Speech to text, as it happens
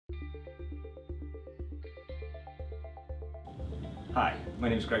Hi, my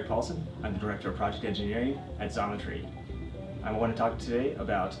name is Greg Paulsen. I'm the Director of Project Engineering at Xometry. I want to talk today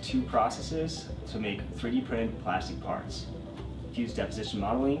about two processes to make 3D printed plastic parts: fused deposition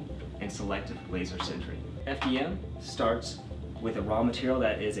modeling and selective laser sintering. FDM starts with a raw material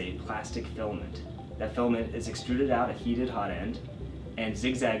that is a plastic filament. That filament is extruded out at heated hot end and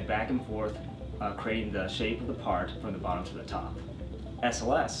zigzagged back and forth, creating the shape of the part from the bottom to the top.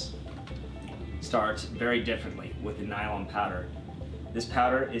 SLS starts very differently with the nylon powder. This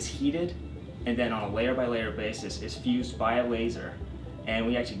powder is heated and then on a layer by layer basis is fused by a laser, and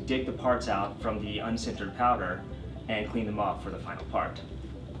we actually dig the parts out from the unsintered powder and clean them off for the final part.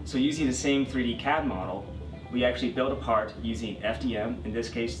 So using the same 3D CAD model, we actually build a part using FDM, in this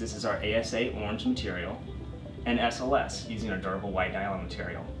case this is our ASA orange material, and SLS using our durable white nylon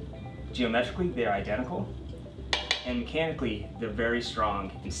material. Geometrically they're identical, and mechanically they're very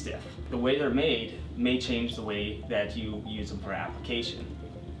strong and stiff. The way they're made may change the way that you use them for application.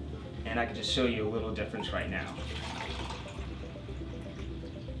 And I can just show you a little difference right now.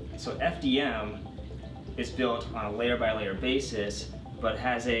 So FDM is built on a layer by layer basis, but it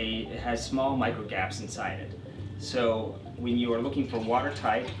has small micro gaps inside it. So when you are looking for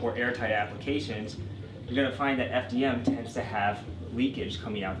watertight or airtight applications, you're going to find that FDM tends to have leakage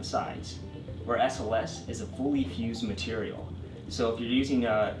coming out the sides, where SLS is a fully fused material. So if you're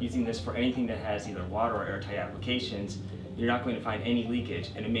using this for anything that has either water or airtight applications, you're not going to find any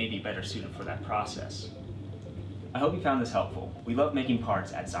leakage, and it may be better suited for that process. I hope you found this helpful. We love making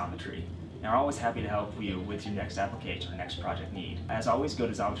parts at Xometry, and are always happy to help you with your next application or next project need. As always, go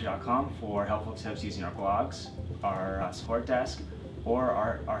to xometry.com for helpful tips using our blogs, our support desk, or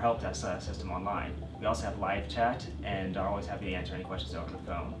our help desk system online. We also have live chat and are always happy to answer any questions over the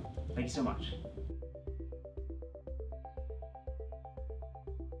phone. Thank you so much.